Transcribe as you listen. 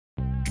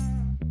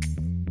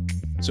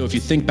So if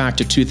you think back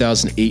to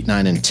 2008,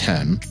 9, and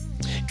 10,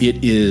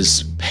 it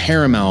is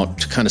paramount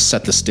to kind of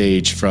set the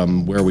stage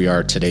from where we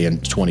are today in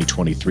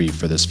 2023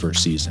 for this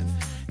first season.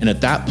 And at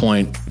that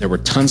point, there were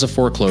tons of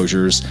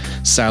foreclosures.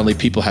 Sadly,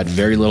 people had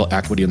very little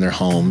equity in their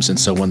homes. And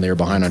so when they were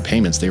behind on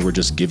payments, they were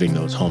just giving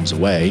those homes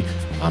away,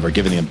 or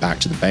giving them back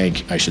to the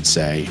bank, I should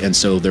say. And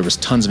so there was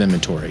tons of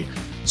inventory.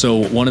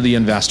 So one of the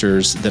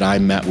investors that I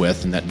met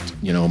with and that,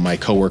 my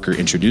coworker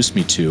introduced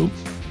me to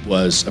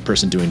was a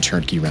person doing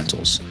turnkey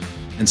rentals.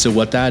 And so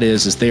what that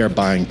is they are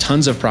buying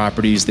tons of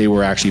properties. They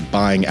were actually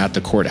buying at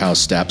the courthouse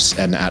steps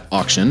and at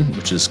auction,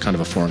 which is kind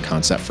of a foreign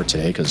concept for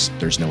today because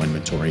there's no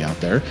inventory out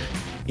there.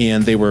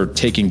 And they were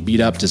taking beat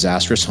up,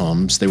 disastrous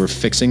homes. They were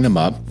fixing them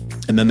up,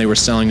 and then they were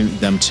selling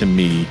them to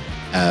me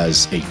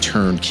as a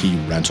turnkey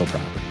rental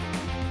property.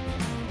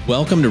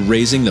 Welcome to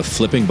Raising the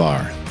Flipping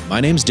Bar.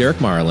 My name's Derek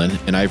Marlin,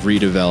 and I've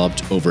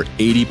redeveloped over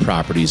 80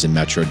 properties in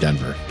Metro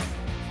Denver.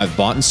 I've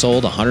bought and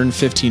sold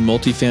 115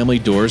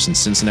 multifamily doors in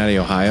Cincinnati,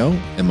 Ohio,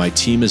 and my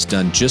team has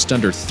done just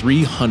under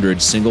 300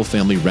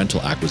 single-family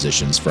rental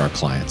acquisitions for our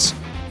clients.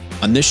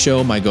 On this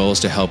show, my goal is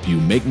to help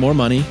you make more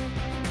money,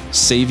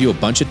 save you a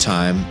bunch of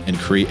time, and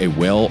create a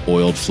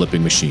well-oiled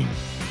flipping machine.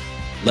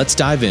 Let's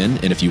dive in,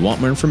 and if you want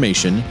more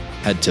information,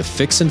 head to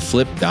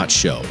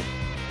fixandflip.show.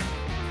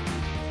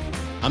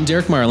 I'm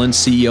Derek Marlin,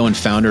 CEO and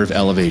founder of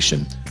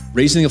Elevation.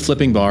 Raising the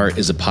Flipping Bar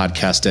is a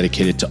podcast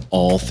dedicated to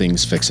all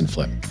things fix and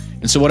flip.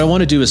 And so what I want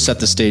to do is set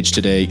the stage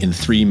today in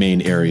three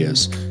main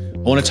areas. I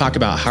want to talk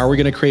about how we're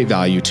going to create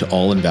value to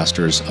all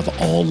investors of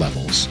all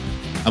levels.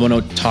 I want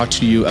to talk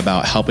to you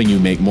about helping you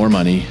make more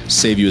money,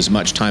 save you as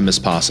much time as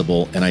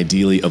possible, and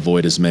ideally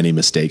avoid as many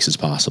mistakes as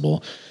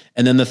possible.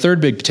 And then the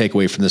third big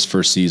takeaway from this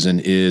first season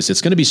is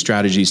it's going to be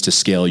strategies to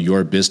scale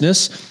your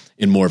business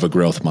in more of a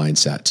growth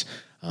mindset.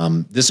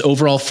 This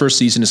overall first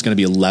season is going to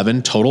be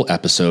 11 total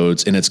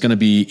episodes, and it's going to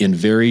be in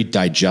very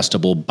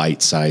digestible,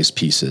 bite-sized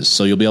pieces.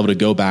 So you'll be able to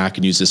go back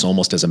and use this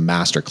almost as a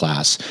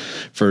masterclass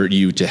for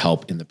you to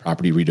help in the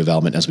property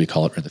redevelopment, as we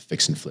call it, or the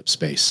fix and flip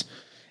space.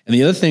 And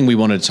the other thing we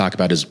wanted to talk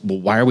about is, well,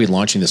 why are we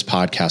launching this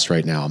podcast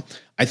right now?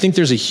 I think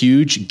there's a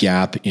huge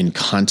gap in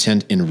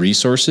content and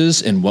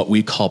resources in what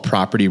we call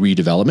property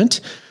redevelopment.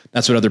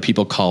 That's what other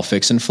people call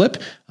fix and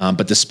flip.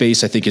 But the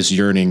space, I think, is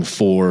yearning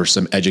for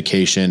some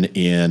education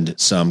and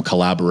some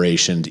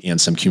collaboration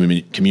and some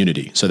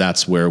community. So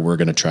that's where we're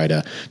going to try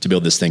to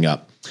build this thing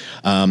up.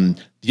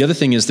 The other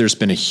thing is there's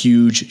been a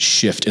huge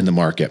shift in the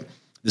market.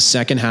 The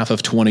second half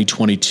of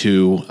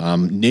 2022,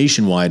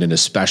 nationwide, and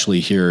especially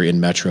here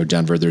in Metro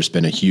Denver, there's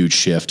been a huge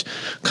shift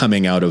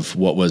coming out of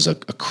what was a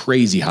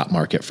crazy hot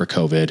market for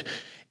COVID.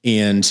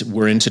 And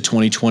we're into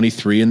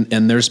 2023,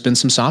 and there's been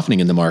some softening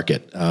in the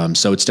market.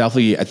 So it's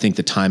definitely, I think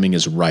the timing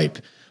is ripe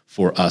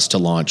for us to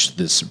launch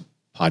this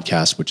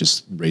podcast, which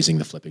is Raising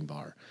the Flipping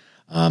Bar.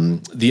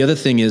 The other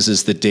thing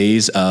is the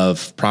days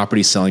of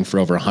property selling for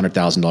over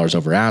 $100,000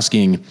 over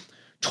asking,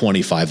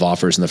 25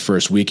 offers in the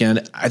first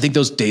weekend, I think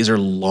those days are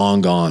long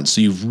gone.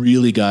 So you've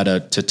really got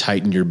to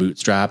tighten your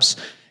bootstraps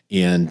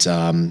and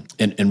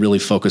really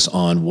focus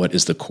on what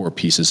is the core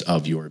pieces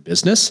of your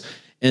business.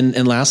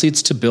 And lastly,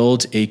 it's to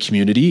build a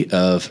community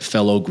of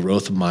fellow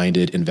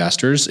growth-minded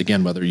investors.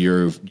 Again, whether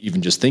you're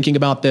even just thinking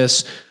about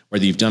this,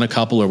 whether you've done a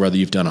couple or whether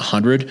you've done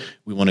 100,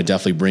 we want to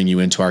definitely bring you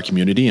into our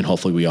community, and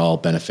hopefully we all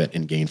benefit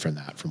and gain from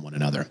that, from one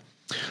another.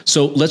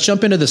 So let's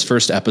jump into this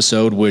first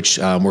episode, which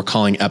we're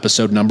calling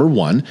episode number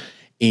 1.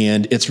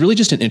 And it's really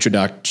just an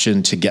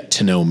introduction to get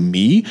to know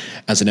me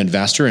as an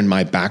investor and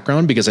my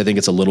background, because I think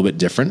it's a little bit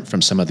different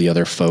from some of the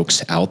other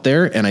folks out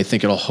there. And I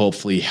think it'll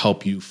hopefully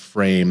help you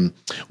frame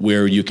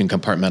where you can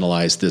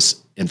compartmentalize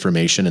this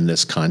information and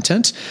this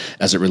content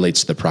as it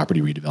relates to the property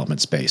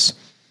redevelopment space.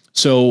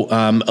 So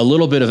a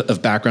little bit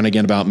of background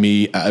again about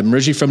me. I'm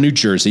originally from New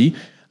Jersey.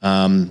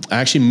 I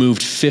actually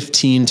moved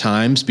 15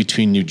 times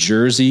between New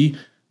Jersey,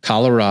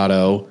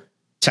 Colorado,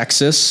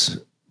 Texas,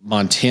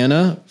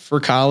 Montana for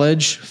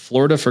college,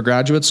 Florida for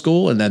graduate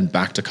school, and then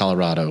back to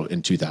Colorado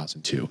in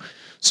 2002.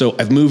 So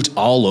I've moved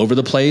all over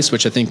the place,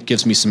 which I think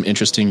gives me some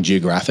interesting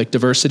geographic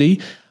diversity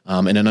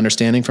and an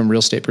understanding from real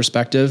estate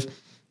perspective.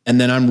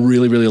 And then I'm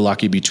really, really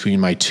lucky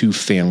between my two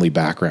family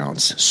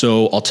backgrounds.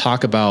 So I'll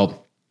talk about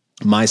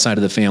my side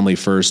of the family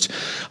first.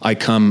 I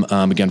come,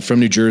 again, from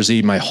New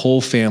Jersey. My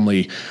whole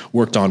family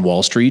worked on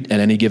Wall Street at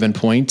any given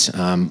point.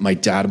 My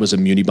dad was a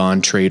muni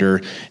bond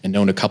trader and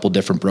owned a couple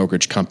different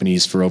brokerage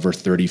companies for over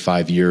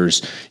 35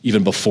 years.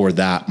 Even before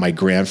that, my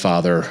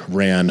grandfather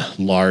ran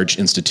large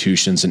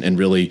institutions and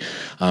really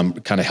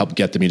kind of helped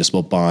get the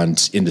municipal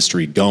bond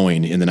industry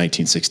going in the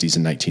 1960s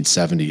and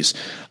 1970s.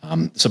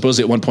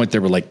 Supposedly at one point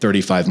there were like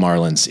 35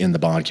 Marlins in the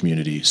bond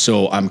community.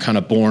 So I'm kind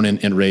of born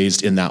and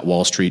raised in that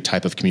Wall Street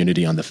type of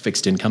community on the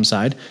fixed income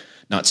side,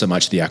 not so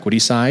much the equity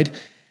side.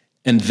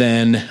 And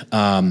then,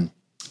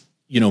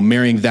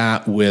 marrying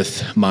that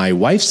with my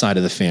wife's side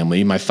of the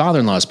family, my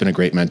father-in-law has been a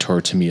great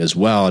mentor to me as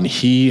well. And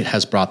he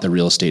has brought the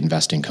real estate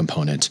investing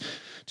component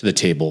to the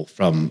table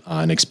from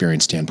an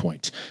experience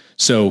standpoint.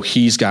 So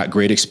he's got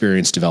great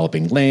experience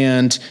developing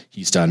land.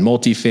 He's done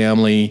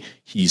multifamily.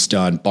 He's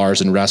done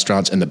bars and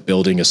restaurants and the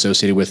building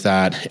associated with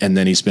that. And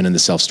then he's been in the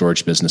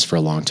self-storage business for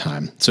a long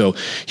time. So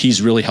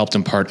he's really helped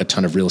impart a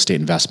ton of real estate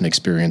investment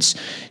experience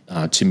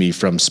to me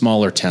from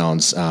smaller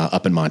towns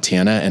up in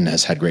Montana, and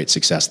has had great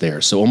success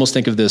there. So almost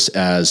think of this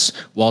as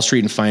Wall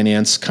Street and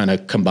finance kind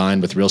of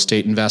combined with real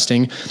estate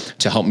investing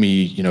to help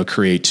me,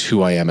 create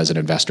who I am as an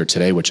investor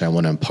today, which I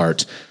want to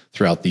impart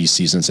throughout these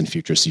seasons and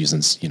future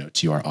seasons,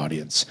 to our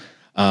audience.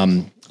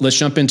 Let's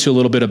jump into a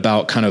little bit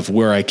about kind of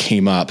where I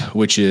came up,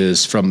 which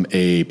is from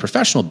a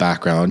professional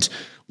background.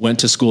 Went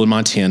to school in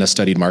Montana,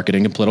 studied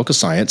marketing and political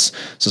science.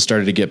 So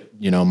started to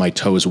get, my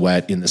toes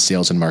wet in the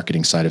sales and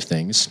marketing side of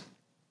things.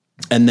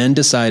 And then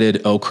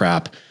decided, oh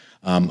crap,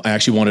 I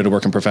actually wanted to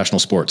work in professional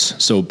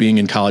sports. So being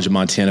in college in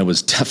Montana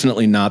was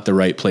definitely not the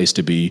right place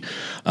to be.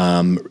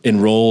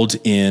 Enrolled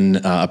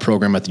in a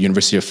program at the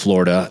University of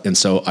Florida. And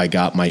so I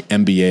got my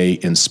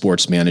MBA in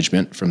sports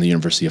management from the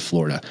University of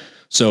Florida.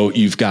 So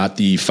you've got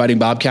the Fighting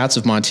Bobcats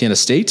of Montana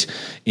State,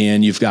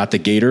 and you've got the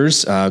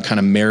Gators kind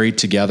of married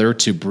together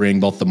to bring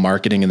both the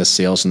marketing and the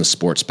sales and the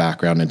sports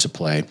background into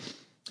play.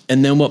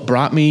 And then what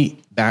brought me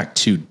back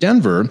to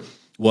Denver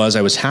was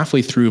I was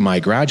halfway through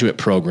my graduate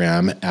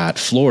program at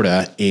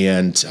Florida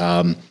and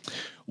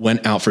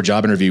went out for a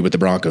job interview with the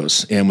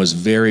Broncos, and was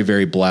very,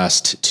 very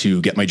blessed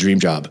to get my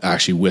dream job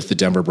actually with the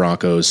Denver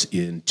Broncos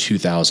in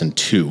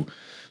 2002.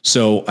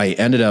 So I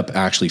ended up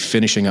actually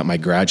finishing up my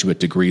graduate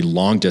degree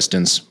long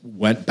distance,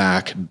 went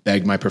back,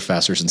 begged my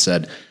professors and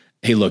said,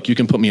 hey, look, you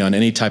can put me on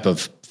any type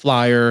of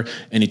flyer,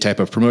 any type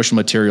of promotional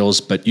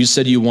materials, but you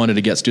said you wanted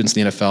to get students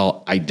in the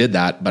NFL. I did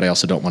that, but I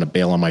also don't want to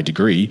bail on my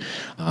degree.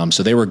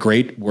 So they were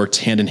great, worked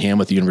hand in hand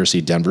with the University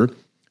of Denver,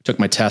 took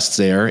my tests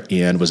there,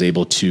 and was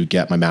able to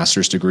get my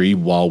master's degree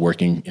while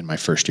working in my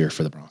first year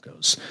for the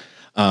Broncos.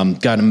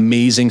 Got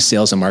amazing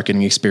sales and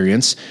marketing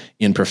experience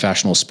in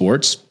professional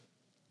sports.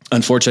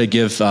 Unfortunately, I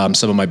give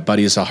some of my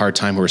buddies a hard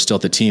time who are still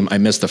at the team. I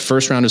missed the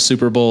first round of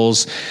Super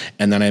Bowls,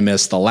 and then I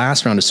missed the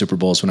last round of Super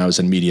Bowls when I was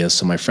in media.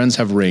 So my friends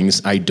have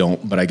rings. I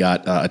don't, but I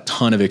got a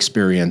ton of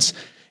experience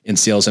in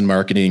sales and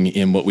marketing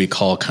in what we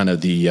call kind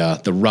of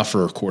the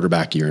rougher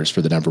quarterback years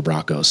for the Denver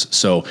Broncos.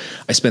 So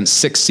I spent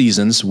 6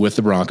 seasons with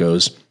the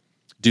Broncos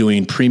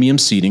doing premium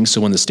seating.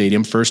 So when the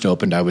stadium first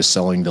opened, I was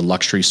selling the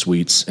luxury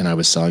suites and I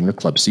was selling the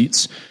club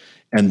seats.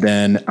 And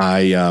then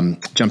I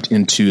jumped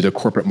into the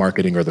corporate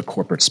marketing or the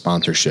corporate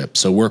sponsorship.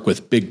 So work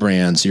with big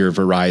brands, your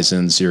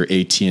Verizons, your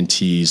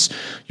AT&Ts,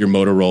 your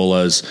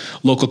Motorola's,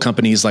 local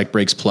companies like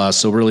Breaks Plus.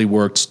 So really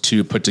worked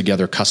to put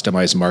together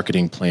customized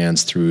marketing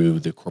plans through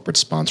the corporate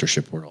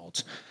sponsorship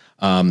world.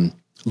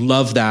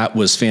 Love that,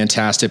 was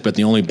fantastic. But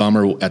the only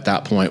bummer at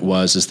that point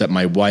is that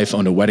my wife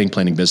owned a wedding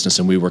planning business,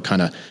 and we were kind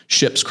of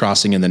ships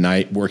crossing in the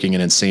night, working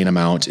an insane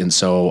amount. And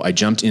so I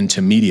jumped into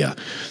media,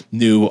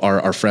 knew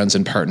our friends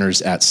and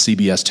partners at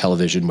CBS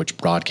Television, which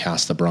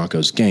broadcast the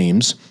Broncos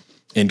games,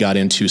 and got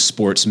into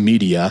sports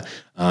media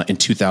in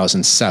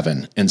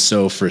 2007. And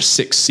so for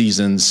 6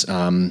 seasons,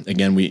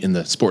 again, we in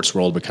the sports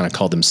world, we kind of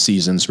called them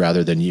seasons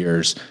rather than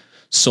years,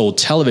 sold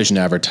television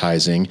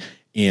advertising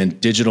and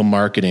digital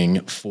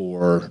marketing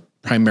for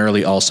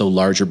primarily also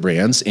larger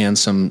brands and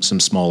some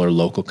smaller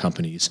local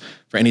companies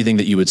for anything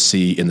that you would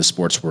see in the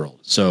sports world.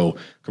 So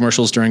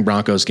commercials during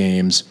Broncos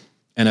games,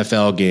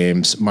 NFL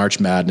games, March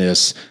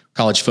Madness,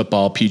 college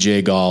football,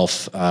 PGA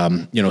golf,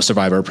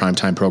 Survivor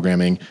primetime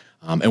programming,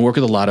 and work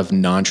with a lot of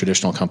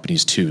non-traditional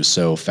companies too.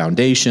 So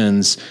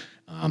foundations,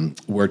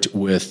 worked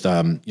with,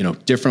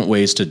 different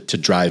ways to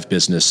drive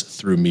business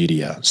through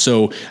media.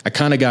 So I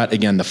kind of got,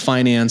 again, the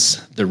finance,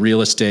 the real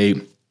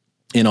estate,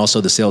 and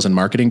also the sales and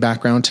marketing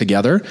background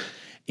together.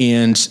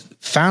 And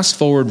fast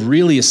forward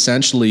really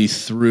essentially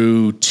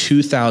through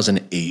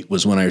 2008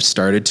 was when I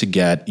started to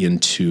get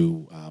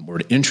into,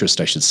 or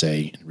interest, I should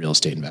say, in real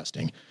estate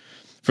investing.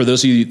 For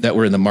those of you that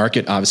were in the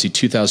market, obviously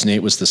 2008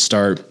 was the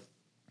start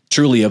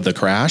truly of the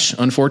crash,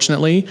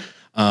 unfortunately.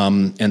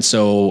 And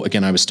so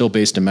again, I was still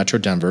based in Metro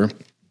Denver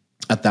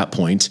at that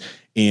point.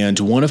 And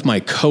one of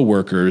my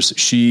coworkers,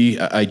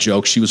 I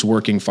joke, she was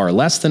working far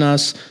less than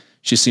us.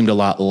 She seemed a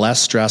lot less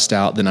stressed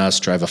out than us,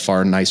 drive a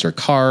far nicer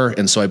car.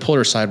 And so I pulled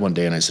her aside one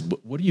day and I said,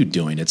 what are you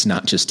doing? It's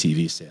not just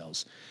TV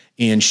sales.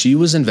 And she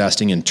was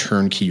investing in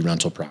turnkey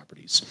rental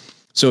properties.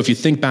 So if you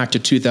think back to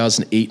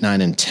 2008, 9,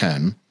 and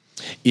 10,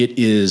 it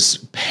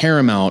is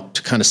paramount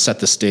to kind of set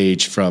the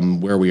stage from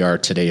where we are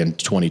today in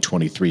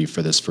 2023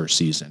 for this first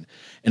season.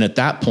 And at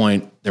that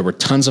point, there were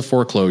tons of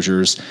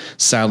foreclosures.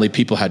 Sadly,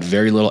 people had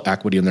very little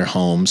equity in their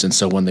homes. And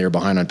so when they were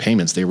behind on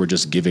payments, they were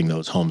just giving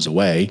those homes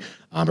away,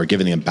 or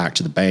giving them back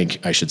to the bank,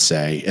 I should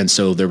say. And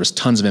so there was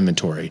tons of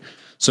inventory.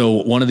 So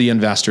one of the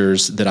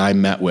investors that I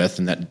met with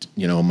and that,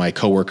 my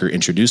coworker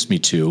introduced me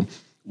to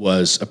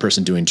was a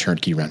person doing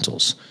turnkey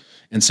rentals.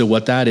 And so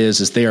what that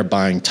is they are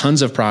buying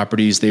tons of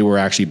properties. They were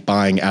actually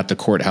buying at the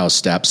courthouse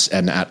steps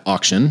and at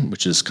auction,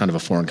 which is kind of a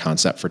foreign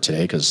concept for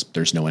today because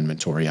there's no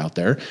inventory out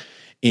there.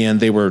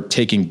 And they were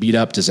taking beat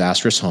up,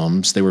 disastrous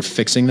homes. They were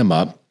fixing them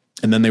up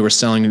and then they were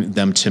selling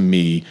them to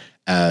me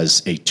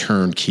as a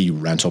turnkey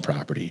rental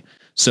property.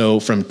 So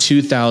from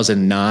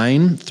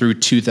 2009 through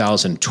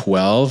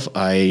 2012,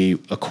 I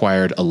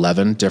acquired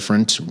 11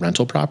 different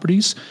rental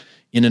properties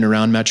in and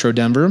around Metro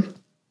Denver.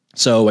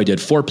 So I did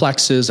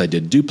fourplexes, I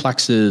did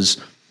duplexes,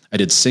 I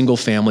did single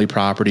family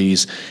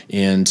properties,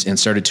 and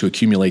started to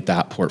accumulate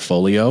that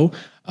portfolio.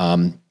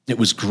 It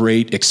was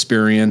great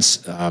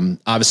experience.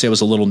 Obviously, I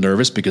was a little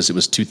nervous because it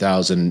was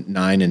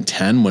 2009 and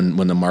 10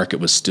 when the market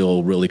was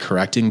still really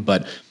correcting.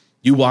 But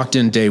you walked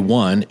in day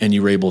one and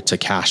you were able to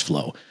cash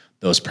flow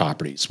those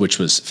properties, which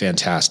was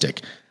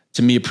fantastic.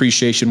 To me,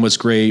 appreciation was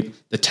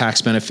great. The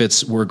tax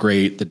benefits were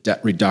great. The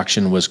debt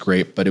reduction was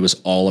great, but it was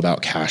all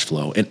about cash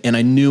flow. And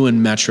I knew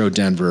in Metro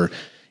Denver,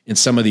 in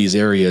some of these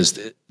areas,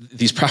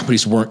 these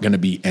properties weren't going to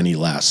be any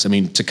less. I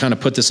mean, to kind of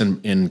put this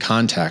in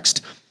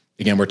context,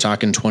 again, we're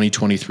talking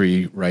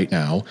 2023 right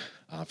now,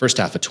 first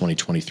half of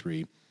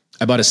 2023.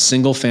 I bought a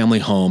single family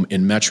home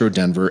in Metro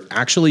Denver,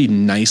 actually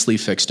nicely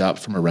fixed up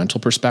from a rental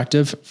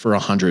perspective for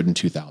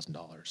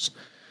 $102,000.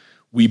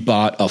 We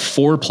bought a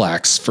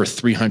fourplex for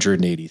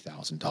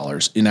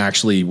 $380,000 in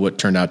actually what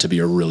turned out to be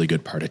a really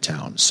good part of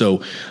town.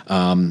 So,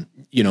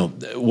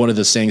 one of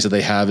the sayings that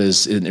they have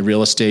is in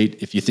real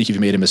estate, if you think you've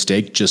made a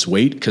mistake, just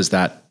wait, because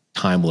that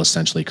time will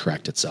essentially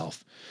correct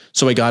itself.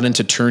 So I got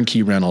into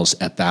turnkey rentals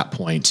at that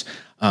point.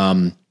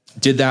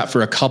 Did that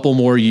for a couple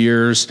more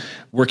years.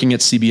 Working at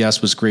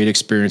CBS was a great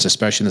experience,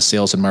 especially in the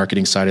sales and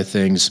marketing side of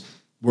things.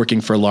 Working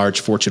for a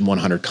large Fortune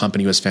 100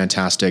 company was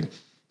fantastic.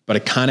 But I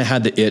kind of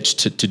had the itch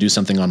to do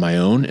something on my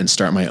own and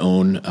start my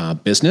own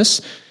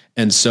business.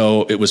 And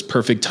so it was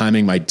perfect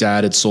timing. My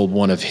dad had sold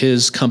one of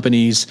his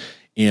companies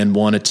and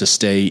wanted to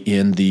stay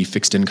in the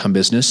fixed income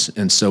business.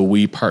 And so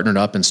we partnered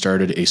up and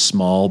started a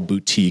small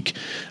boutique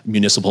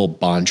municipal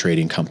bond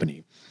trading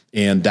company.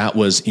 And that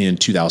was in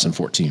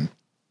 2014.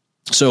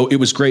 So it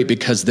was great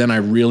because then I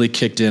really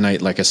kicked in.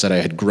 Like I said, I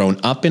had grown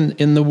up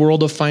in the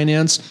world of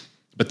finance,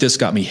 but this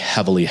got me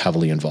heavily,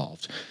 heavily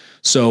involved.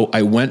 So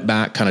I went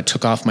back, kind of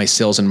took off my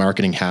sales and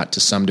marketing hat to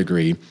some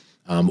degree,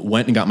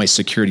 went and got my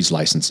securities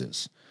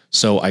licenses.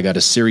 So I got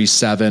a Series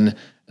 7,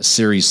 a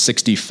Series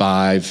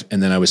 65,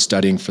 and then I was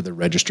studying for the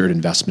Registered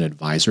Investment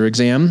Advisor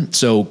exam.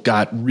 So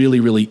got really,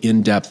 really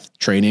in-depth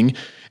training.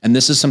 And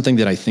this is something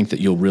that I think that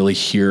you'll really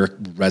hear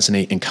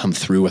resonate and come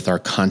through with our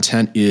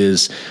content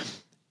is,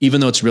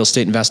 even though it's real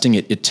estate investing,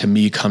 it to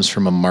me comes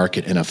from a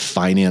market and a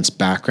finance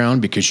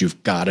background, because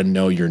you've got to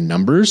know your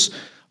numbers.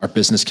 Our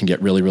business can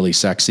get really, really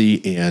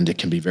sexy, and it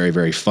can be very,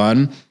 very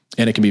fun,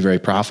 and it can be very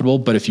profitable.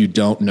 But if you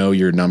don't know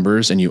your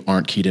numbers and you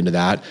aren't keyed into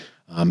that,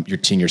 you're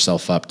teeing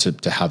yourself up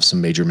to have some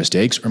major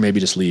mistakes, or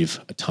maybe just leave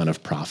a ton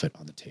of profit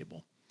on the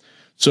table.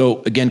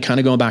 So again, kind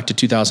of going back to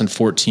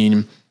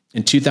 2014,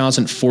 in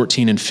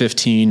 2014 and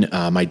 15,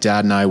 my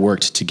dad and I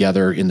worked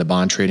together in the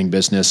bond trading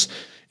business.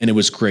 And it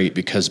was great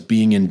because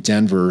being in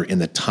Denver in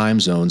the time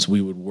zones,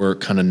 we would work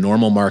kind of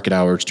normal market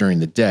hours during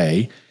the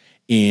day.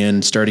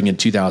 And starting in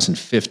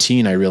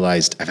 2015, I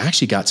realized I've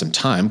actually got some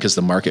time because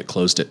the market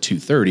closed at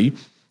 2:30.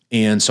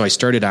 And so I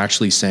started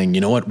actually saying, you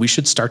know what, we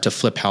should start to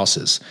flip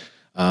houses.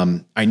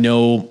 I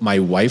know my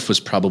wife was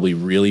probably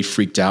really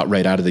freaked out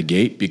right out of the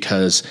gate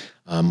because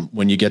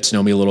when you get to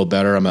know me a little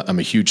better, I'm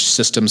a huge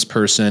systems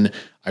person.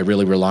 I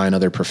really rely on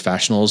other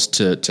professionals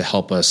to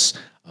help us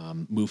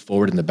move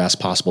forward in the best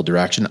possible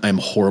direction. I'm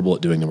horrible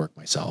at doing the work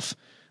myself.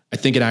 I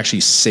think it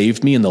actually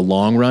saved me in the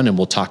long run, and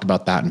we'll talk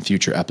about that in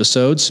future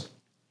episodes.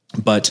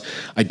 But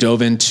I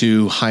dove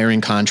into hiring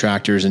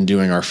contractors and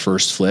doing our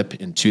first flip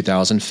in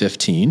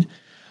 2015.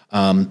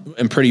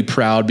 I'm pretty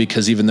proud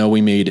because even though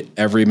we made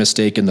every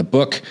mistake in the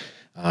book,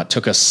 it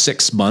took us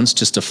 6 months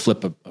just to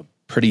flip a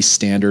pretty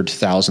standard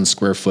 1,000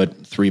 square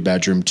foot,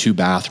 3-bedroom,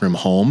 2-bathroom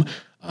home.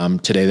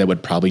 Today, that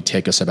would probably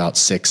take us about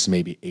 6,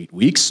 maybe 8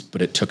 weeks,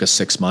 but it took us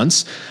 6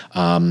 months.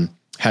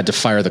 Had to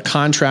fire the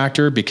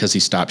contractor because he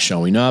stopped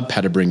showing up,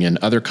 had to bring in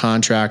other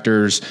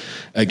contractors.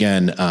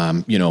 Again,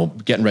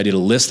 getting ready to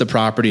list the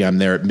property. I'm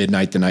there at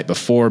midnight the night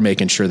before,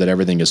 making sure that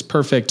everything is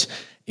perfect.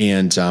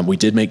 And we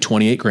did make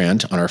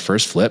 $28,000 on our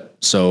first flip.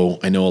 So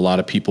I know a lot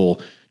of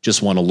people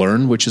just want to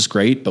learn, which is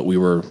great, but we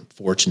were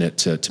fortunate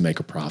to make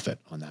a profit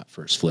on that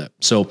first flip.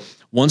 So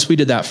once we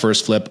did that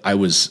first flip, I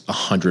was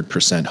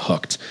 100%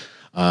 hooked.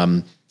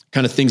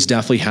 Kind of things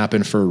definitely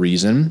happen for a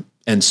reason.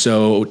 And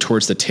so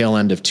towards the tail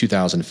end of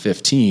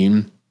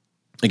 2015,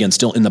 again,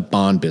 still in the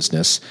bond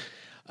business,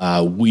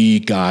 we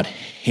got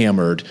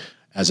hammered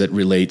as it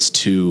relates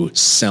to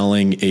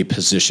selling a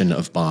position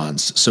of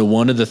bonds. So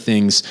one of the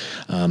things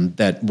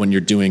that when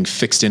you're doing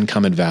fixed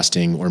income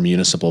investing or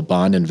municipal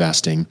bond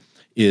investing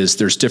is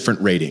there's different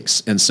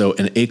ratings. And so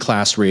an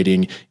A-class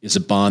rating is a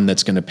bond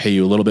that's going to pay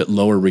you a little bit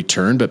lower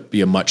return, but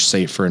be a much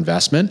safer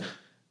investment.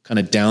 Kind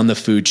of down the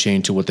food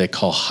chain to what they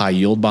call high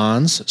yield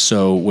bonds.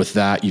 So with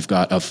that, you've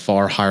got a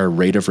far higher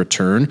rate of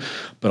return,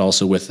 but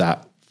also with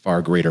that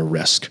far greater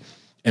risk.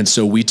 And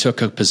so we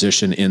took a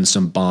position in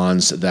some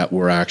bonds that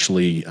were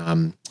actually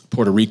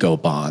Puerto Rico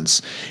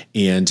bonds.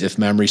 And if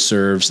memory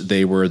serves,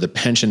 they were the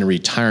pension and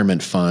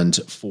retirement fund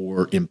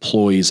for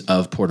employees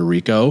of Puerto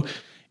Rico.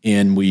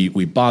 and we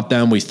bought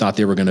them. We thought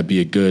they were going to be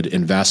a good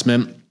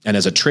investment. And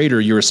as a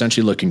trader, you're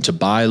essentially looking to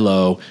buy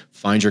low,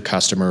 find your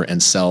customer,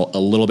 and sell a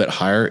little bit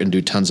higher and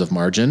do tons of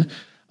margin.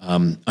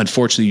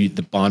 Unfortunately,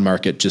 the bond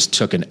market just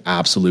took an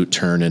absolute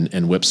turn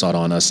and whipsawed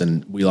on us,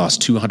 and we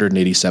lost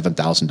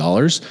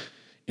 $287,000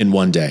 in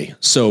one day.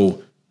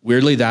 So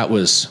weirdly, that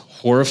was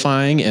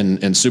horrifying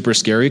and super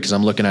scary, because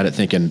I'm looking at it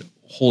thinking,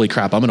 holy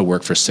crap, I'm going to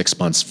work for 6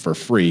 months for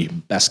free,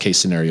 best case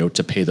scenario,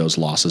 to pay those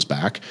losses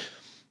back.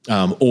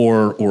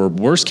 Or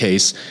worst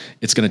case,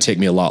 it's going to take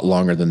me a lot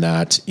longer than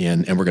that,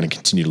 and we're going to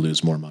continue to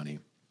lose more money.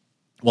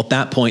 Well, at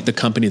that point, the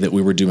company that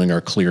we were doing our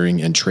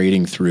clearing and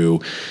trading through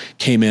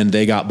came in,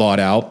 they got bought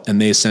out, and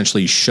they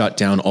essentially shut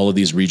down all of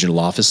these regional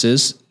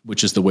offices,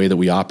 which is the way that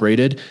we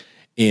operated.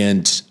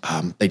 And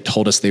they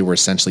told us they were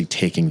essentially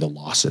taking the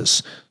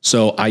losses.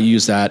 So I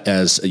use that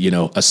as,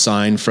 a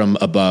sign from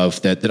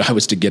above that I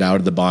was to get out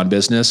of the bond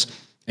business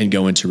and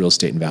go into real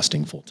estate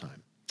investing full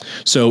time.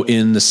 So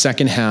in the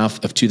second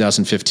half of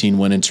 2015,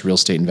 went into real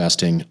estate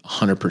investing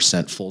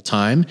 100% full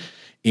time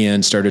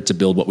and started to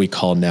build what we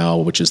call now,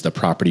 which is the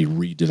property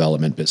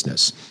redevelopment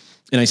business.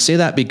 And I say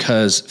that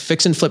because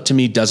fix and flip to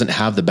me doesn't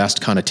have the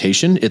best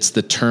connotation. It's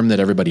the term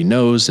that everybody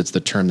knows. It's the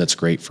term that's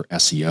great for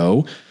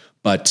SEO.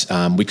 But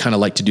we kind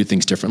of like to do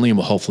things differently, and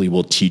hopefully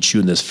we'll teach you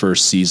in this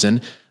first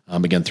season,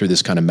 again, through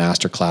this kind of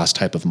masterclass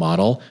type of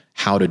model,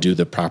 how to do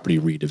the property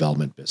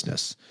redevelopment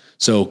business.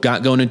 So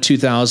got going in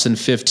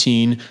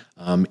 2015.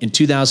 In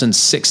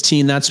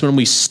 2016, that's when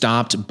we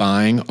stopped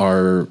buying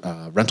our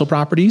rental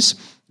properties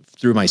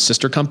through my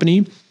sister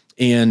company.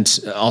 And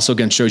also,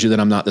 again, shows you that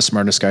I'm not the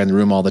smartest guy in the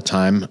room all the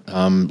time.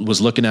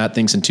 Was looking at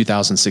things in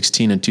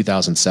 2016 and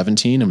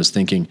 2017 and was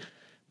thinking,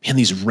 man,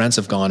 these rents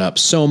have gone up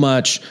so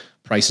much.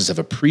 Prices have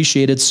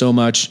appreciated so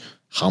much.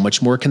 How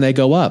much more can they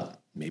go up?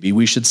 Maybe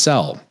we should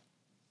sell.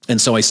 And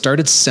so I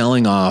started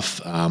selling off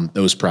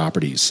those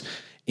properties,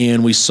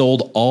 and we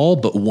sold all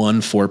but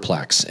one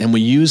fourplex. And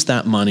we used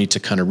that money to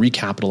kind of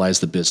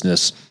recapitalize the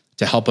business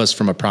to help us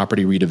from a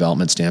property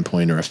redevelopment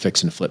standpoint or a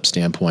fix and flip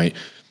standpoint.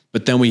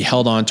 But then we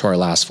held on to our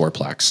last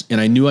fourplex,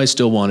 and I knew I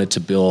still wanted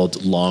to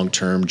build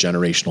long-term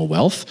generational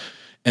wealth.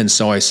 And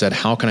so I said,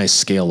 how can I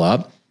scale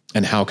up,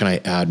 and how can I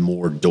add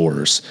more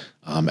doors,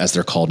 as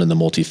they're called in the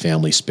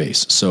multifamily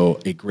space? So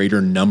a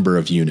greater number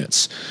of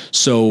units.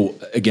 So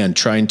again,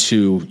 trying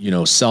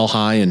to, sell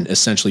high and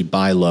essentially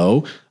buy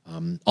low.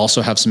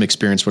 Also have some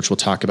experience, which we'll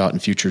talk about in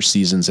future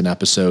seasons and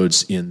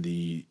episodes, in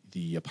the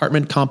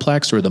apartment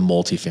complex or the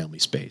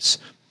multifamily space.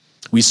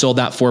 We sold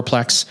that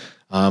fourplex.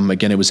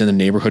 Again, it was in a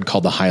neighborhood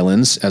called the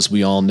Highlands. As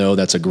we all know,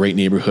 that's a great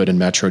neighborhood in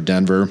Metro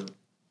Denver.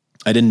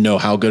 I didn't know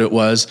how good it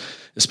was,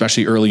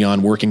 especially early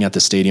on working at the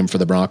stadium for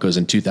the Broncos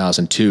in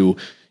 2002.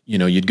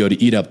 You'd go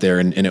to eat up there,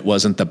 and it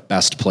wasn't the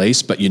best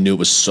place, but you knew it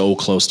was so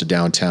close to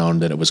downtown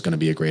that it was going to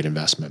be a great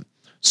investment.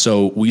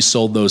 So we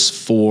sold that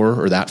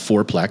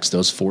fourplex,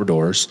 those 4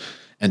 doors,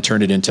 and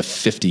turned it into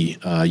 50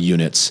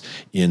 units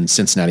in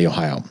Cincinnati,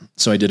 Ohio.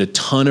 So I did a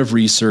ton of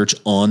research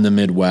on the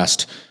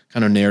Midwest,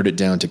 kind of narrowed it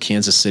down to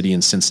Kansas City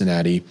and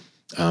Cincinnati.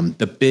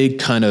 The big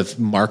kind of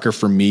marker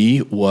for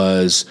me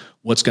was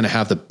what's going to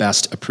have the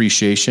best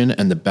appreciation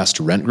and the best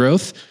rent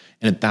growth.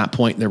 And at that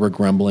point, there were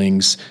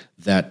grumblings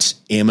that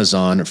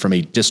Amazon, from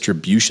a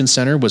distribution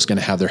center, was going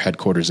to have their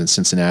headquarters in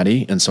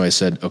Cincinnati. And so I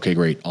said, okay,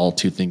 great. All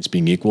 2 things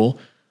being equal,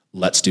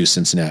 let's do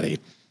Cincinnati.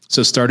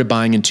 So started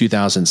buying in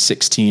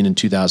 2016 and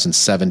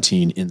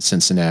 2017 in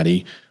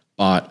Cincinnati,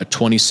 bought a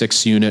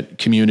 26-unit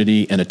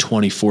community and a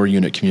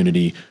 24-unit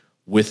community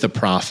with the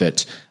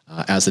profit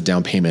as a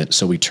down payment.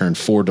 So we turned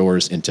 4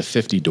 doors into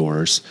 50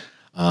 doors.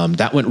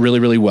 That went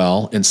really, really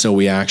well. And so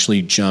we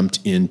actually jumped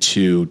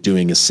into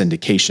doing a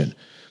syndication.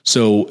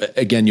 So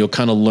again, you'll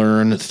kind of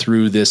learn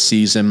through this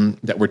season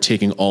that we're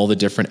taking all the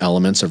different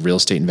elements of real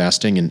estate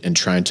investing and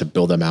trying to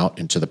build them out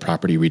into the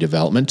property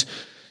redevelopment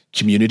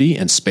community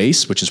and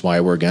space, which is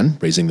why we're, again,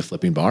 raising the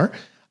flipping bar.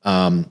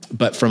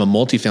 But from a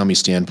multifamily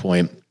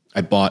standpoint,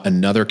 I bought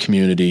another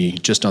community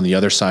just on the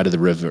other side of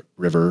the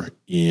river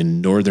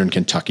in northern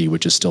Kentucky,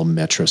 which is still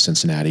Metro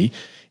Cincinnati,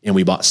 and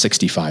we bought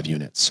 65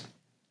 units.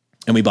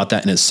 And we bought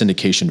that in a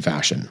syndication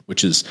fashion,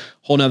 which is a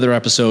whole nother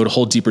episode, a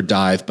whole deeper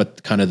dive,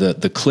 but kind of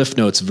the Cliff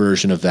Notes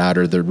version of that,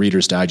 or the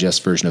Reader's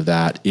Digest version of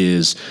that,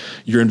 is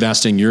you're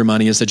investing your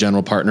money as the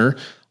general partner.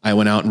 I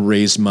went out and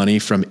raised money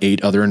from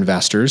 8 other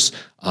investors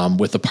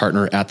with a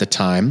partner at the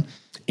time,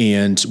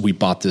 and we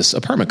bought this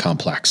apartment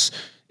complex.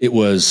 It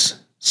was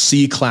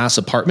C-class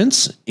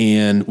apartments,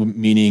 and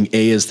meaning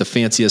A is the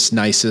fanciest,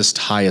 nicest,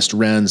 highest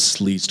rents,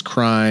 least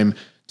crime,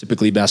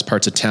 typically best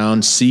parts of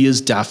town. C is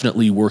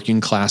definitely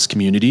working class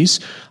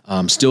communities.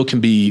 Still can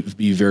be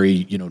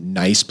very,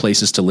 nice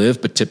places to live,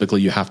 but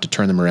typically you have to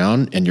turn them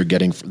around, and you're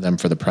getting them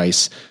for the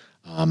price,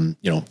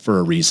 for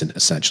a reason,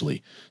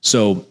 essentially.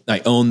 So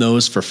I own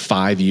those for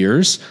 5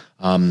 years.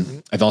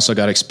 I've also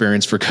got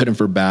experience, for good and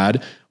for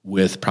bad,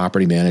 with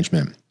property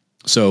management.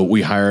 So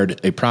we hired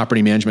a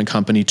property management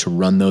company to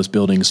run those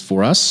buildings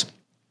for us.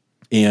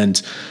 And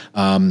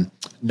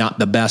not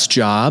the best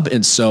job.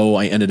 And so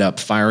I ended up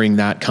firing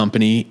that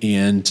company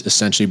and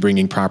essentially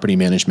bringing property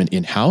management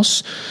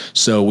in-house.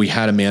 So we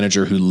had a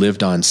manager who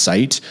lived on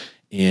site,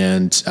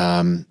 and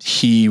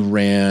he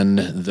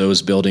ran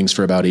those buildings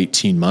for about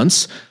 18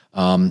 months.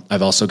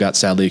 I've also got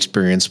sadly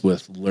experience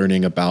with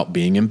learning about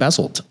being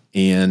embezzled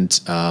and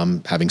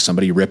having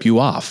somebody rip you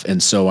off.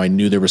 And so I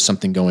knew there was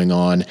something going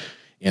on,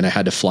 and I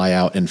had to fly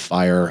out and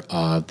fire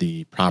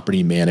the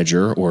property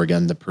manager, or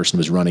again, the person who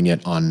was running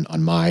it on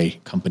my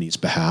company's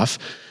behalf,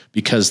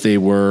 because they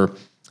were,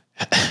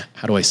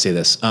 how do I say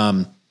this?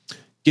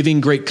 Giving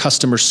great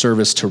customer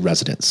service to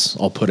residents.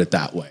 I'll put it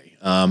that way.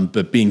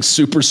 But being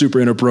super,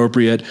 super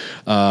inappropriate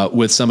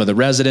with some of the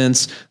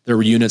residents. There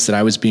were units that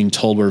I was being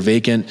told were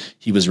vacant.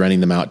 He was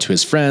renting them out to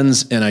his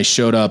friends, and I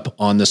showed up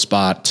on the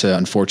spot to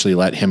unfortunately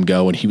let him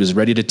go. And he was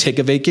ready to take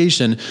a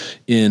vacation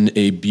in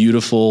a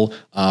beautiful,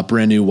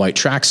 brand new white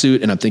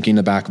tracksuit. And I'm thinking in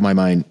the back of my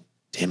mind,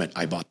 damn it,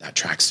 I bought that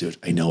tracksuit.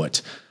 I know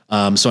it.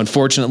 So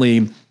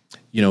unfortunately,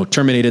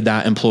 terminated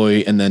that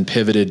employee and then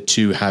pivoted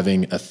to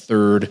having a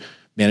third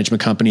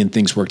management company, and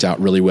things worked out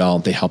really well.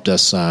 They helped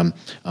us not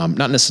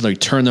necessarily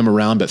turn them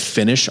around, but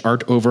finish our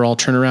overall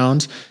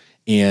turnaround.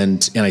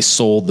 And I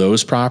sold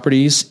those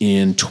properties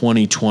in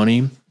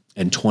 2020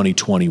 and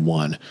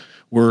 2021.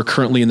 We're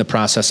currently in the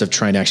process of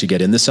trying to actually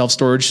get in the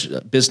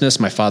self-storage business.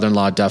 My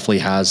father-in-law definitely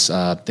has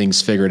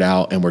things figured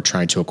out, and we're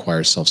trying to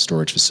acquire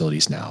self-storage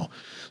facilities now.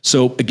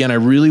 So again, I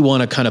really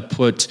want to kind of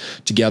put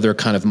together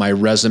kind of my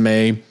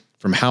resume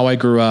from how I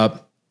grew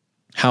up,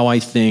 how I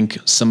think,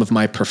 some of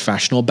my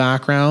professional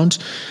background,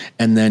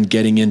 and then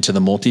getting into the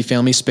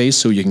multifamily space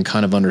so you can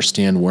kind of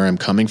understand where I'm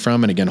coming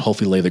from. And again,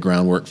 hopefully lay the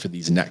groundwork for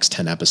these next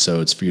 10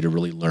 episodes for you to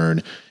really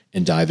learn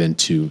and dive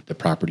into the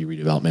property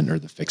redevelopment or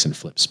the fix and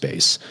flip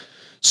space.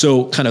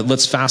 So kind of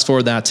let's fast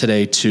forward that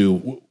today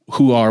to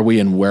who are we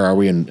and where are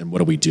we and what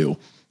do we do?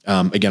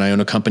 Again, I own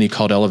a company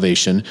called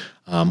Elevation.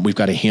 We've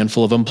got a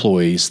handful of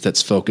employees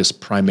that's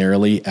focused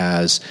primarily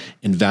as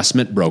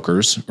investment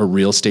brokers or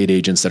real estate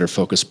agents that are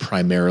focused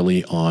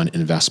primarily on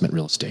investment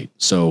real estate.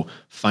 So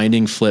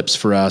finding flips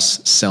for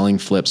us, selling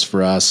flips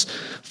for us,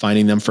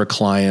 finding them for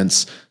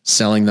clients,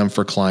 selling them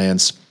for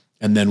clients,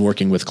 and then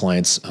working with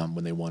clients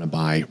when they want to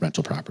buy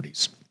rental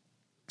properties.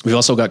 We've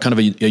also got kind of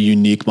a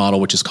unique model,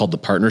 which is called the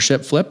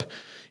partnership flip.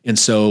 And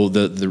so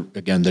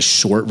the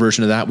short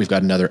version of that, we've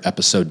got another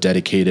episode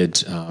dedicated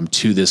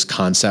to this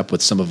concept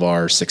with some of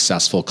our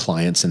successful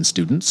clients and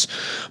students.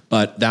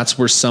 But that's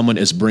where someone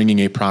is bringing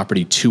a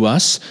property to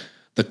us.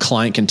 The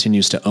client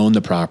continues to own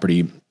the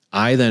property.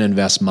 I then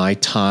invest my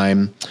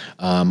time,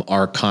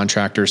 our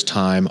contractors'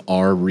 time,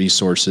 our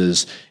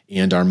resources,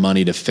 and our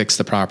money to fix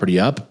the property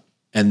up.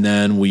 And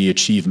then we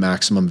achieve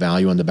maximum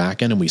value on the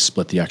back end, and we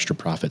split the extra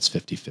profits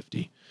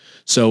 50-50.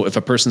 So if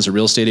a person's a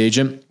real estate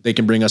agent, they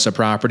can bring us a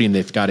property and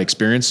they've got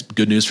experience.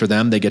 Good news for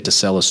them. They get to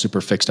sell a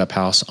super fixed up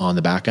house on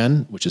the back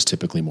end, which is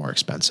typically more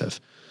expensive.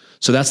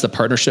 So that's the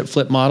partnership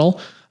flip model.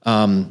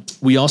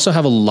 We also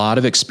have a lot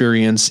of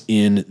experience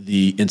in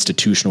the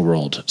institutional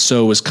world.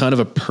 So it was kind of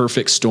a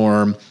perfect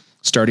storm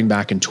starting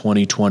back in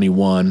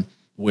 2021,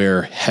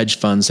 where hedge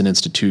funds and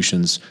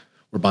institutions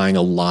were buying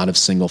a lot of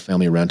single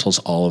family rentals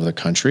all over the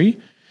country.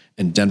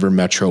 And Denver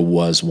Metro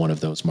was one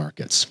of those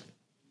markets.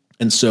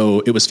 And so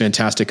it was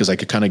fantastic because I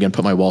could kind of, again,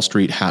 put my Wall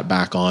Street hat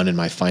back on and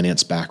my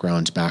finance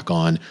background back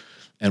on.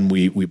 And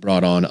we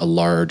brought on a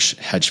large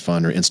hedge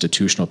fund or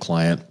institutional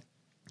client,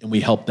 and we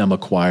helped them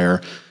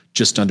acquire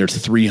just under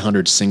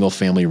 300 single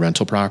family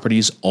rental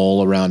properties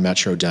all around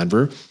Metro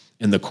Denver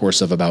in the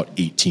course of about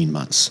 18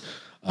 months.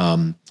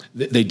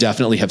 They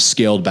definitely have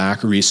scaled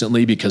back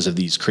recently because of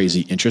these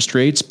crazy interest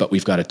rates, but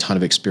we've got a ton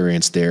of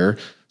experience there.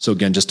 So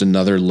again, just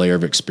another layer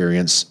of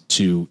experience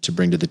to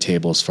bring to the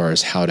table as far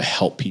as how to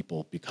help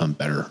people become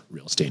better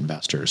real estate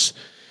investors.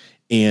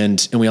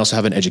 And we also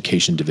have an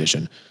education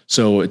division.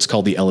 So it's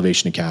called the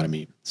Elevation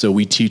Academy. So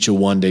we teach a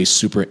one-day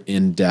super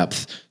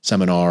in-depth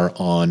seminar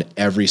on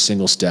every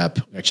single step.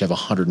 We actually have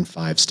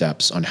 105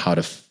 steps on how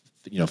to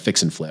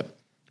fix and flip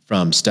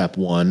from step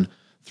 1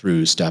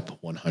 through step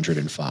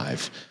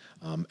 105.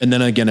 And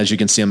then again, as you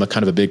can see, I'm a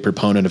kind of a big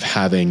proponent of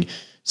having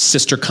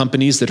sister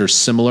companies that are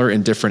similar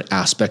in different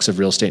aspects of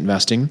real estate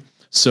investing.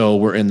 So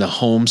we're in the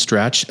home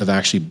stretch of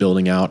actually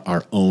building out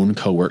our own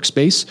co-work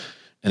space,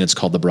 and it's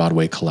called the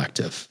Broadway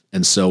Collective.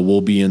 And so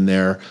we'll be in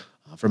there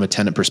from a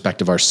tenant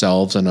perspective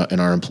ourselves and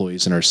our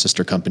employees and our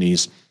sister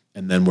companies.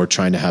 And then we're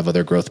trying to have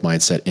other growth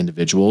mindset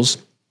individuals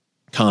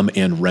come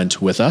and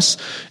rent with us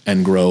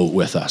and grow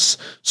with us.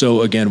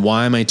 So again,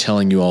 why am I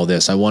telling you all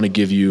this? I want to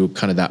give you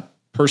kind of that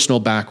personal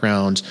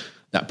background,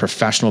 that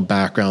professional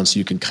background, so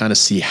you can kind of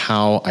see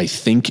how I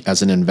think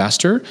as an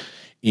investor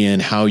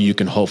and how you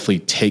can hopefully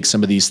take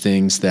some of these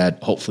things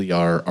that hopefully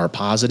are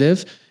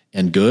positive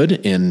and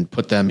good and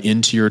put them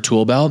into your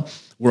tool belt.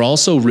 We're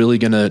also really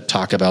going to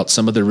talk about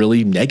some of the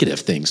really negative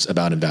things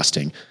about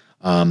investing.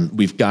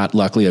 We've got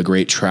luckily a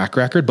great track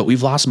record, but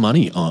we've lost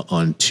money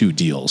on 2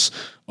 deals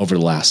over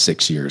the last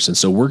 6 years. And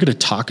so we're going to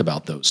talk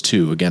about those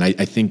too. Again, I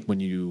think when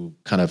you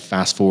kind of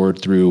fast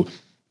forward through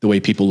the way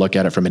people look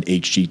at it from an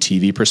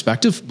HGTV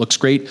perspective, looks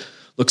great.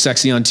 look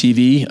sexy on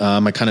TV.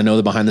 I kind of know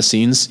the behind the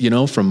scenes,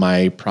 from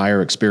my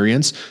prior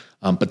experience,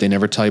 but they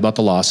never tell you about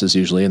the losses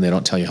usually, and they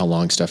don't tell you how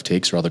long stuff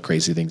takes or all the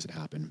crazy things that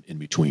happen in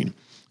between.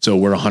 So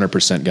we're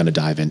 100% going to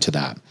dive into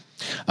that.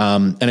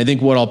 And I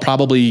think what I'll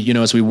probably,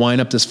 as we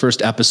wind up this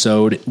first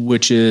episode,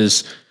 which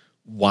is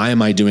why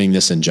am I doing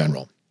this in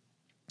general?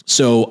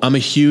 So I'm a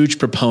huge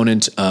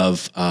proponent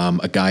of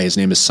a guy, his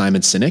name is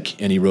Simon Sinek,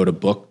 and he wrote a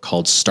book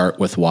called Start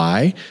With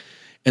Why.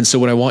 And so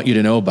what I want you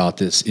to know about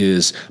this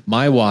is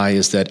my why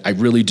is that I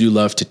really do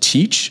love to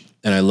teach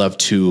and I love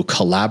to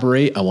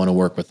collaborate. I want to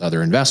work with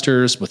other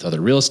investors, with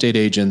other real estate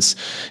agents,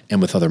 and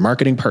with other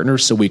marketing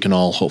partners so we can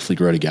all hopefully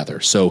grow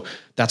together. So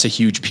that's a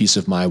huge piece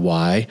of my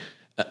why.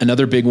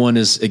 Another big one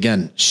is,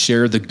 again,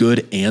 share the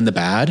good and the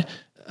bad.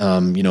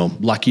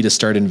 Lucky to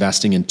start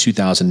investing in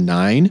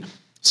 2009.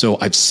 So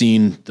I've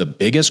seen the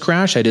biggest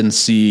crash. I didn't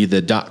see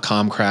the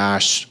 .com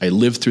crash. I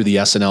lived through the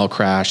S&L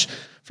crash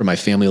for my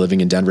family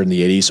living in Denver in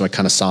the 80s. So I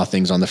kind of saw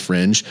things on the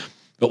fringe,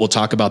 but we'll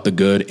talk about the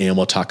good and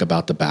we'll talk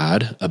about the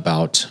bad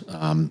about,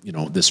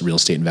 this real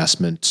estate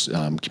investment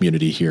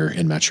community here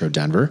in Metro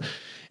Denver.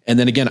 And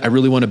then again, I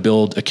really want to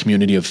build a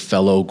community of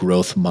fellow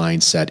growth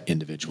mindset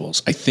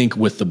individuals. I think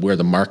with where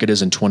the market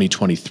is in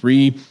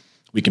 2023,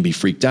 we can be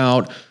freaked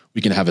out.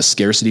 We can have a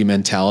scarcity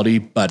mentality,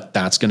 but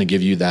that's going to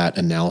give you that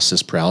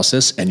analysis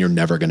paralysis and you're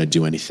never going to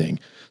do anything.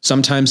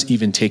 Sometimes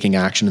even taking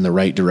action in the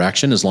right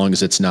direction, as long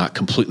as it's not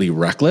completely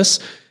reckless,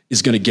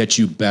 is going to get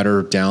you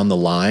better down the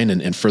line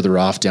and further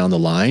off down the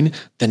line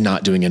than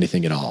not doing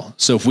anything at all.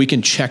 So if we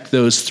can check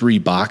those 3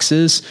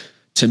 boxes,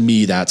 to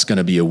me, that's going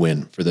to be a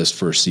win for this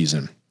first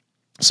season.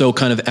 So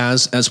kind of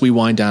as we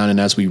wind down and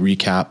as we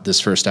recap this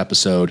first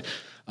episode,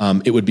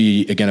 it would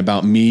be, again,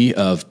 about me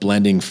of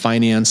blending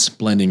finance,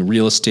 blending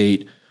real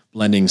estate,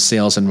 blending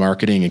sales and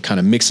marketing, and kind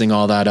of mixing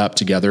all that up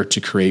together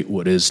to create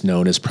what is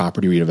known as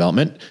property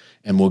redevelopment.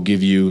 And we'll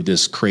give you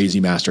this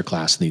crazy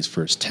masterclass in these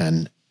first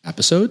 10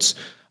 episodes.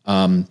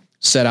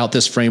 Set out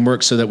this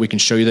framework so that we can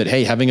show you that,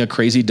 hey, having a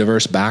crazy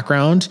diverse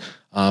background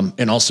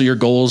and also your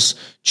goals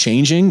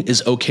changing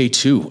is okay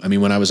too. I mean,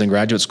 when I was in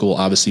graduate school,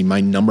 obviously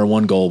my number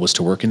one goal was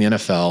to work in the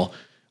NFL.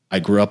 I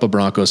grew up a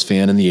Broncos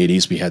fan in the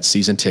 80s. We had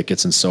season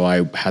tickets. And so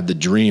I had the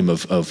dream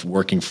of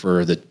working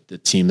for the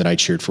team that I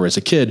cheered for as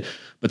a kid.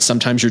 But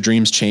sometimes your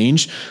dreams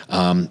change.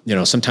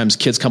 Sometimes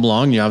kids come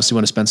along and you obviously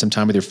want to spend some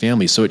time with your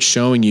family. So it's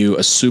showing you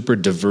a super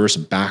diverse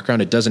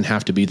background. It doesn't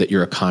have to be that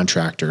you're a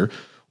contractor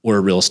or a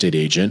real estate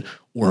agent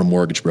or a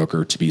mortgage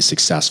broker to be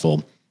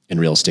successful in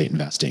real estate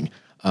investing.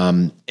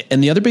 And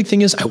the other big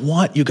thing is I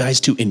want you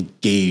guys to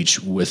engage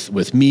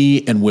with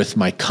me and with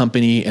my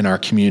company and our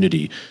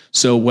community.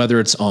 So whether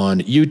it's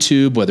on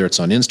YouTube, whether it's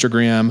on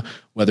Instagram,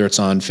 whether it's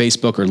on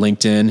Facebook or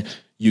LinkedIn,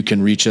 you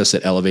can reach us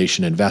at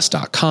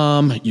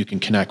elevationinvest.com. You can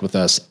connect with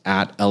us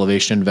at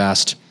Elevation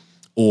Invest,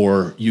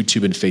 or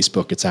YouTube and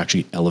Facebook. It's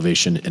actually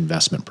Elevation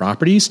Investment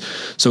Properties.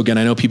 So again,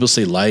 I know people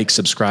say like,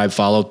 subscribe,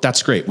 follow.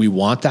 That's great. We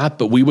want that,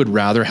 but we would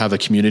rather have a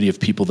community of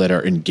people that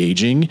are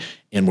engaging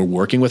and we're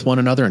working with one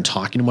another and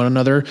talking to one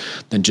another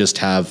than just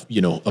have,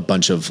 a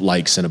bunch of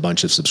likes and a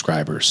bunch of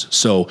subscribers.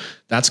 So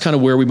that's kind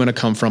of where we're going to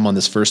come from on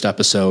this first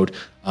episode.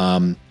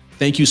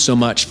 Thank you so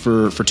much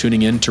for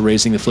tuning in to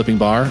Raising the Flipping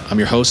Bar. I'm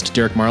your host,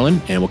 Derek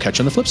Marlin, and we'll catch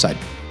you on the flip side.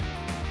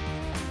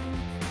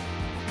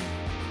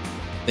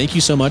 Thank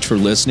you so much for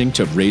listening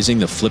to Raising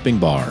the Flipping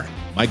Bar.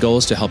 My goal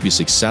is to help you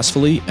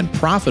successfully and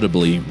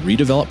profitably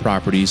redevelop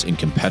properties in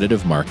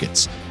competitive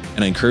markets,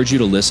 and I encourage you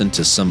to listen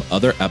to some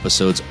other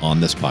episodes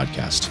on this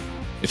podcast.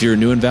 If you're a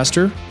new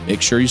investor,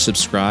 make sure you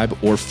subscribe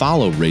or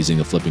follow Raising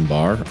the Flipping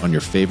Bar on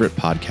your favorite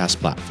podcast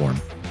platform,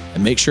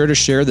 and make sure to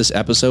share this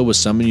episode with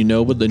someone you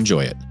know would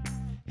enjoy it.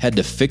 Head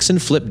to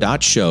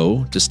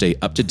fixandflip.show to stay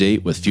up to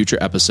date with future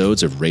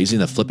episodes of Raising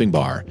the Flipping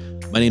Bar.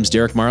 My name's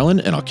Derek Marlin,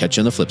 and I'll catch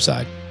you on the flip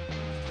side.